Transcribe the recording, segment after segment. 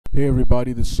Hey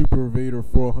everybody, the Super Vader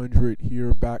 400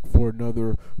 here, back for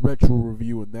another retro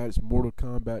review, and that is Mortal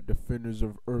Kombat Defenders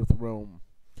of Earthrealm,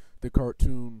 the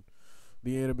cartoon,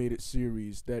 the animated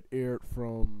series that aired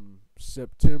from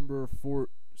September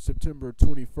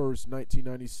 21st,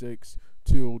 1996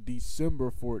 till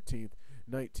December 14th,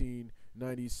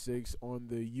 1996 on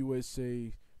the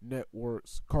USA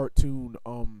Network's cartoon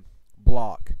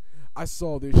block. I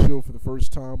saw this show for the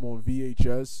first time on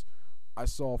VHS. I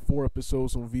saw 4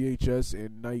 episodes on VHS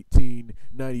in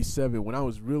 1997 when I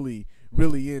was really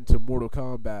into Mortal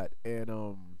Kombat, and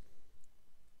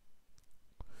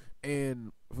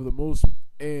for the most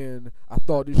and I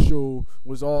thought this show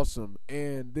was awesome.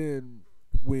 And then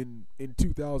when in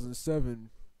 2007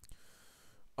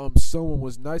 someone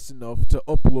was nice enough to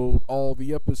upload all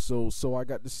the episodes, so I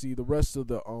got to see the rest of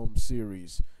the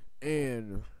series.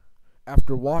 And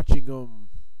after watching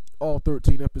all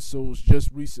 13 episodes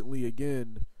just recently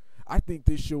again, I think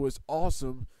this show is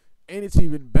awesome, and it's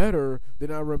even better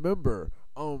than I remember.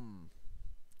 The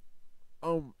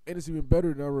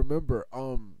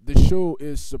show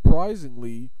is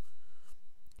surprisingly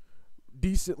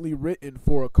decently written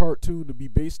for a cartoon to be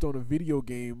based on a video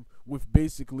game with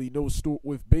basically no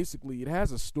story. It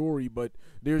has a story, but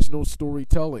there's no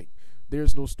storytelling.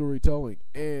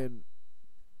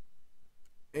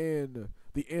 And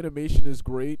the animation is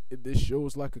great. And this show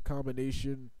is like a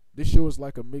combination. This show is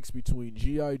like a mix between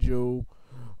G.I. Joe,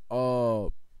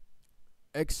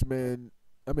 X-Men,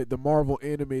 the Marvel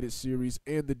animated series,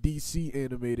 and the DC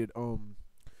animated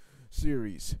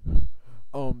series.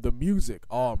 The music,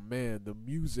 oh man, the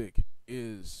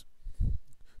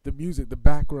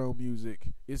background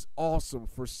music is awesome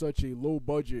for such a low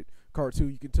budget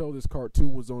cartoon. You can tell this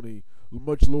cartoon was on a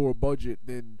much lower budget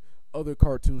than other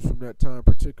cartoons from that time,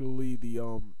 particularly the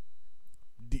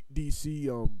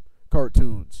DC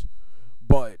cartoons.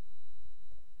 But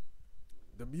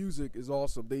the music is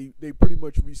awesome. They pretty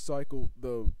much recycled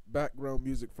the background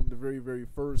music from the very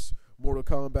first Mortal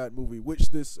Kombat movie,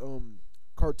 which this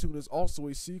cartoon is also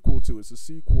a sequel to. It's a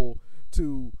sequel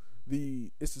to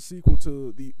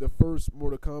the first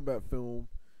Mortal Kombat film,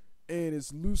 and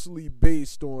it's loosely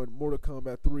based on Mortal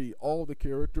Kombat 3. All the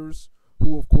characters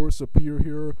who of course appear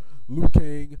here: Liu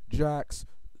Kang, Jax,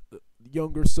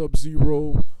 younger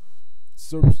Sub-Zero,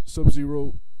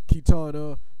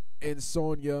 Kitana, and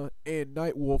Sonya, and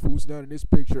Nightwolf, who's not in this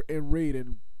picture, and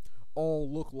Raiden, all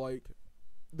look like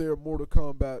their Mortal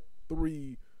Kombat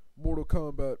 3 Mortal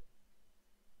Kombat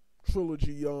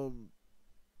trilogy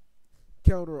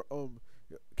counter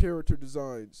character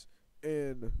designs,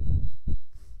 and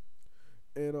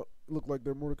look like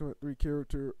their Mortal Kombat 3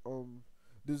 character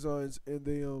designs, and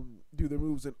they do their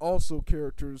moves. And also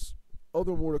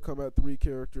other Mortal Kombat 3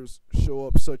 characters show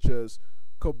up, such as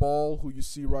Cabal, who you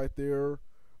see right there,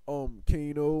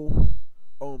 Kano,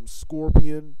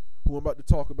 Scorpion, who I'm about to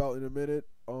talk about in a minute,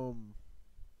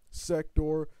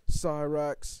 Sector,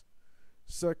 Cyrax,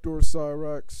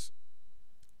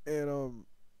 and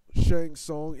Shang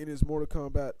Tsung in his Mortal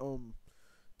Kombat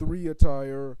 3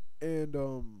 attire, and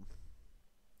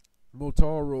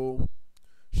Motaro,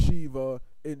 Shiva,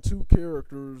 and 2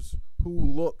 characters who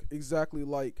look exactly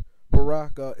like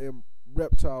Baraka and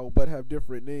Reptile but have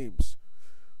different names.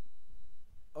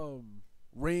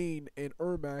 Rain and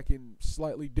Ermac, in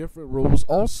slightly different roles,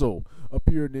 also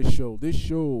appear in this show. This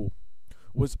show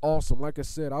was awesome. Like I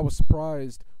said, I was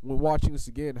surprised when watching this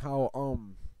again how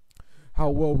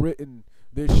well written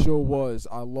this show was.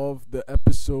 I love the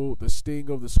episode, The Sting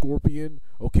of the Scorpion.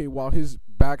 Okay, while his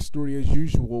backstory, as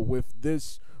usual with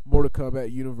this Mortal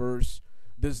Kombat universe,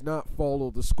 does not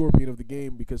follow the Scorpion of the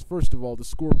game, because first of all, the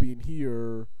Scorpion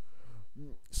here,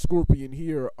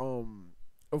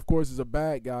 of course, is a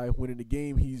bad guy, when in the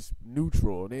game he's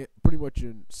neutral, and pretty much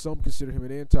some consider him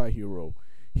an anti-hero.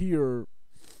 Here,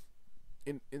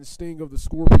 in Sting of the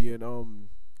Scorpion,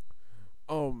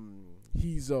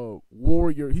 he's a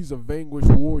warrior. He's a vanquished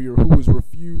warrior who was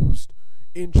refused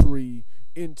entry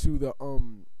into the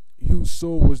whose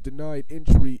soul was denied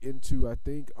entry into, I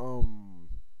think,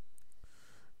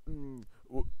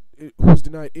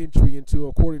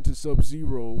 according to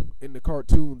Sub-Zero in the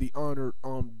cartoon, the honored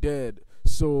dead.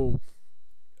 So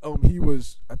he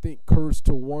was, I think, cursed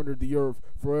to wander the earth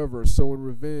forever. So in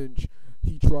revenge,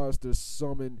 he tries to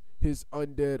summon his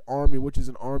undead army, which is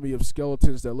an army of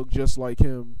skeletons that look just like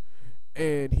him.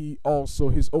 And his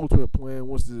ultimate plan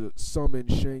was to summon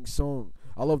Shang Tsung.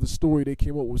 I love the story they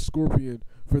came up with Scorpion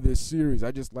for this series.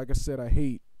 Like I said, I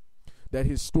hate that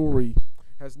his story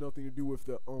has nothing to do with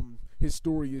his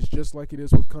story is just like it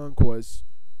is with Conquest,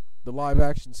 the live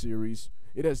action series,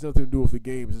 it has nothing to do with the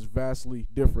games. It's vastly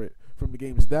different from the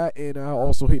games. That, and I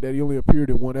also hate that he only appeared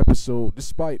in one episode,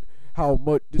 despite how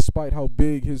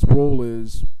big his role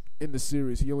is in the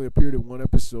series. He only appeared in one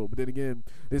episode. But then again,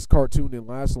 this cartoon didn't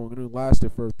last long. It only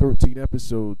lasted for 13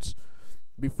 episodes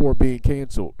before being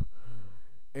canceled.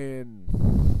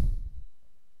 And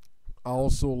I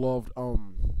also loved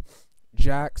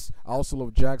Jax. I also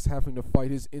love Jax having to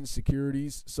fight his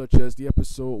insecurities, such as the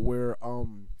episode where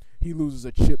he loses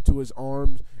a chip to his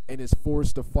arms and is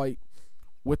forced to fight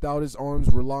without his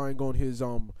arms, relying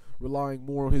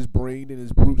more on his brain and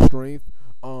his brute strength.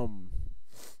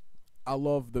 I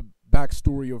love the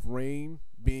backstory of Rain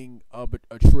being a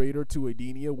traitor to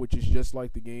Edenia, which is just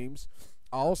like the games.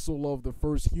 I also love the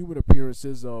first human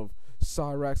appearances of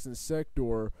Cyrax and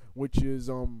Sector, which is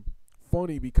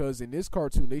funny because in this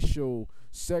cartoon they show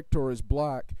Sector as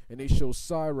black and they show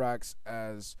Cyrax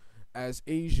as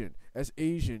Asian.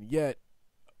 Yet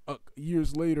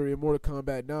years later in Mortal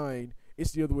Kombat 9,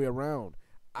 it's the other way around.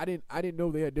 I didn't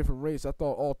know they had different race. I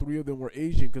thought all three of them were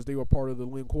Asian because they were part of the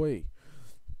Lin Kuei.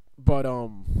 But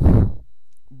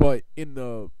in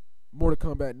the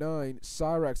Mortal Kombat 9,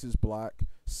 Cyrax is black,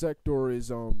 Sector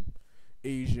is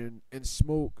Asian, and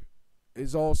Smoke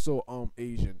is also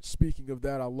Asian. Speaking of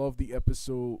that, I love the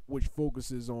episode which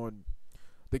focuses on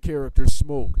the character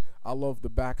Smoke. I love the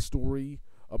backstory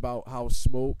about how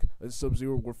Smoke and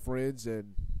Sub-Zero were friends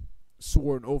and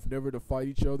swore an oath never to fight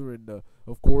each other. And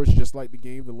of course, just like the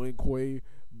game, the Lin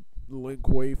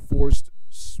Kuei forced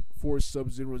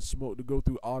Sub-Zero and Smoke to go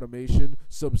through automation.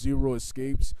 Sub-Zero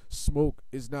escapes. Smoke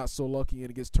is not so lucky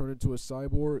and gets turned into a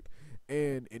cyborg.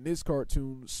 And in this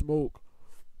cartoon, Smoke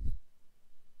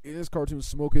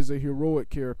is a heroic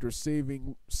character,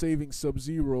 saving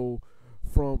Sub-Zero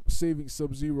from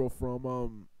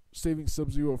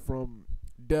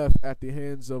death at the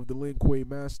hands of the Lin Kuei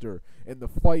Master. And the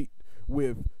fight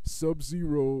with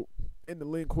Sub-Zero and the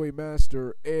Lin Kuei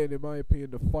Master, and in my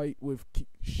opinion, the fight with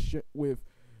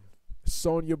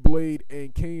Sonya Blade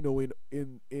and Kano in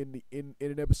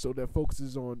an episode that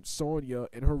focuses on Sonya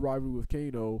and her rivalry with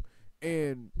Kano,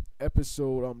 and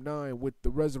episode 9 with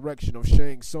the resurrection of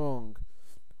Shang Tsung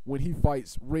when he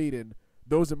fights Raiden.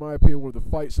 Those, in my opinion, were the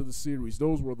fights of the series.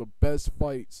 Those were the best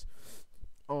fights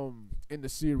in the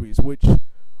series, which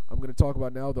I'm going to talk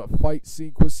about now. The fight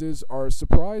sequences are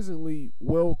surprisingly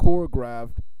well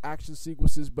choreographed action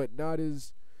sequences, but not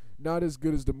as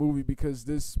good as the movie because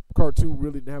this cartoon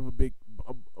really didn't have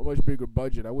a much bigger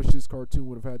budget. I wish this cartoon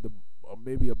would have had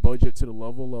maybe a budget to the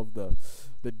level of the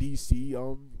DC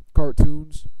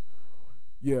cartoons.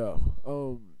 Yeah.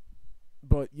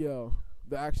 But yeah,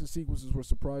 the action sequences were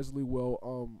surprisingly well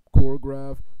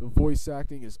choreographed. The voice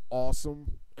acting is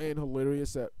awesome and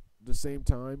hilarious at the same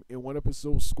time. In one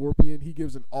episode, Scorpion, he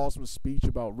gives an awesome speech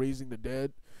about raising the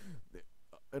dead.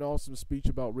 And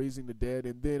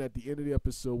then at the end of the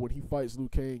episode, when he fights Liu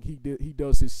Kang, he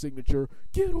does his signature,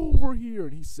 "Get over here,"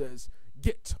 and he says,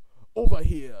 "Get over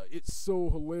here." It's so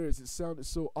hilarious. It sounded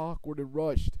so awkward and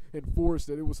rushed and forced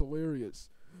that it was hilarious.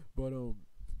 But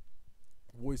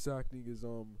voice acting is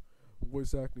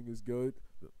good.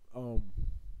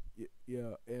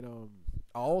 Yeah, and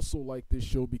I also like this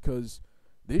show because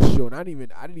this show, and I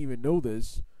didn't even know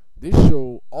this. This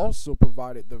show also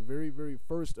provided the very, very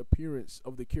first appearance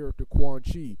of the character Quan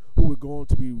Chi, who would go on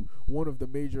to be one of the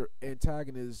major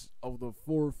antagonists of the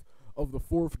fourth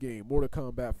game, Mortal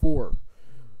Kombat 4.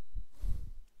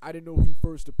 I didn't know he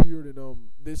first appeared in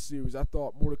this series. I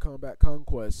thought Mortal Kombat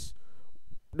Conquest.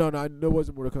 No, it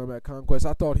wasn't Mortal Kombat Conquest.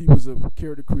 I thought he was a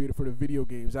character created for the video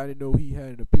games. I didn't know he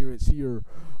had an appearance here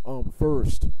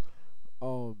first.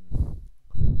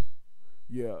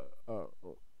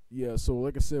 Yeah, so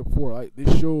like I said before,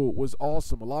 this show was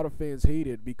awesome. A lot of fans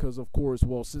hated it because, of course,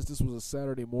 since this was a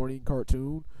Saturday morning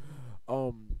cartoon,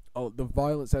 the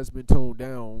violence has been toned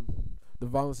down.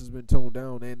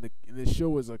 And the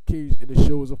show is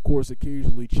of course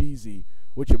occasionally cheesy,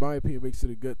 which in my opinion makes it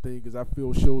a good thing because I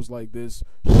feel shows like this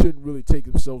shouldn't really take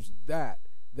themselves that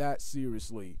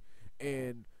seriously,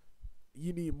 and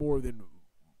you need more than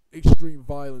extreme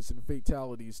violence and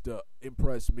fatalities to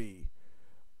impress me.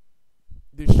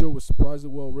 This show was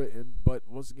surprisingly well written, but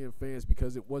once again, fans,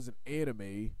 because it wasn't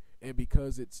anime and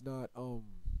because it's not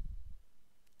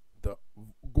the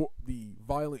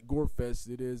violent gore fest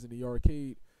it is in the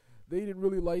arcade, they didn't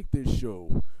really like this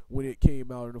show when it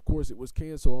came out. And of course, it was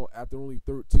canceled after only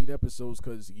 13 episodes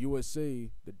because the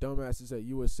dumbasses at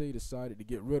USA decided to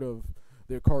get rid of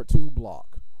their cartoon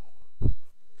block.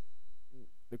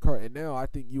 And now I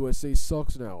think USA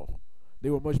sucks now. They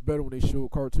were much better when they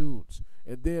showed cartoons.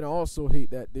 And then I also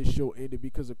hate that this show ended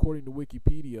because according to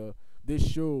Wikipedia, this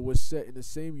show was set in the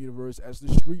same universe as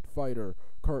the Street Fighter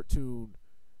cartoon.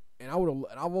 And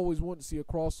I've always wanted to see a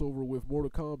crossover with Mortal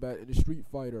Kombat and the Street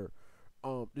Fighter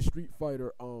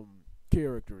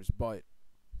characters, but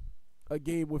a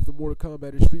game with the Mortal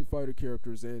Kombat and Street Fighter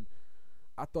characters, and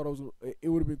I thought it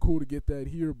would have been cool to get that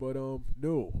here, but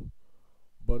no.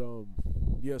 But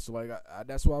yeah, so like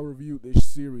that's why I reviewed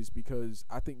this series, because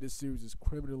I think this series is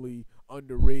criminally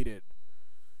underrated,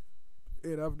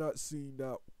 and I've not seen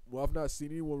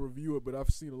anyone review it, but I've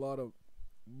seen a lot of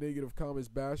negative comments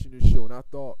bashing this show, and I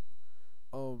thought,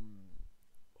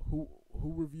 who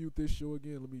reviewed this show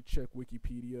again? Let me check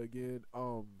Wikipedia again.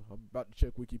 I'm about to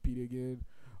check Wikipedia again.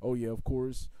 Oh yeah, of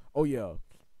course. Oh yeah,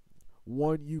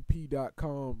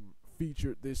 1UP.com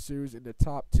featured this series in the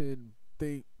top 10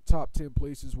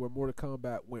 places where Mortal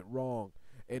Kombat went wrong,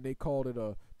 and they called it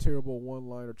a terrible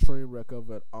one-liner train wreck of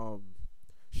a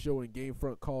show in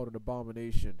Gamefront called an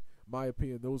abomination. My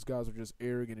opinion, those guys are just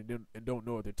arrogant and don't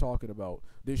know what they're talking about.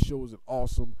 This show is an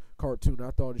awesome cartoon.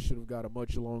 I thought it should have got a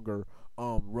much longer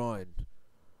run.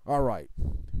 All right,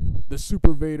 the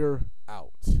Super Vader